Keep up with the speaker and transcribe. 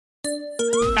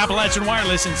Appalachian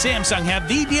Wireless and Samsung have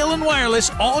the deal in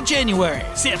wireless all January.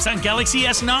 Samsung Galaxy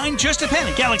S9, just a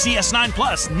penny. Galaxy S9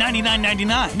 Plus,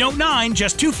 $99.99. Note 9,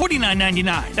 just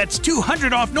 $249.99. That's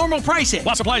 $200 off normal pricing.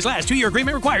 While supplies last, 2-year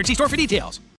agreement required. See store for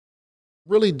details.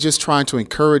 Really just trying to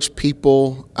encourage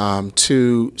people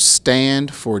to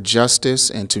stand for justice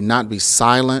and to not be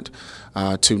silent,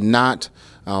 to not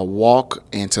walk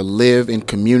and to live in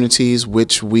communities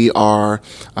which we are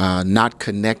not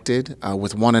connected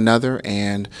with one another,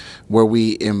 and where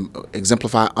we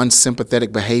exemplify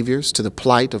unsympathetic behaviors to the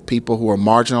plight of people who are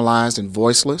marginalized and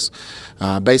voiceless.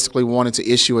 Basically wanted to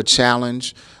issue a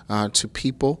challenge to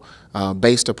people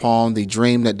based upon the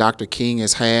dream that Dr. King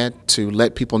has had, to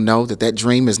let people know that that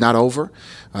dream is not over.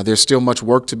 There's still much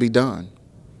work to be done.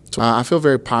 So I feel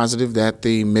very positive that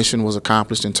the mission was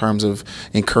accomplished in terms of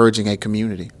encouraging a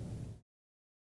community.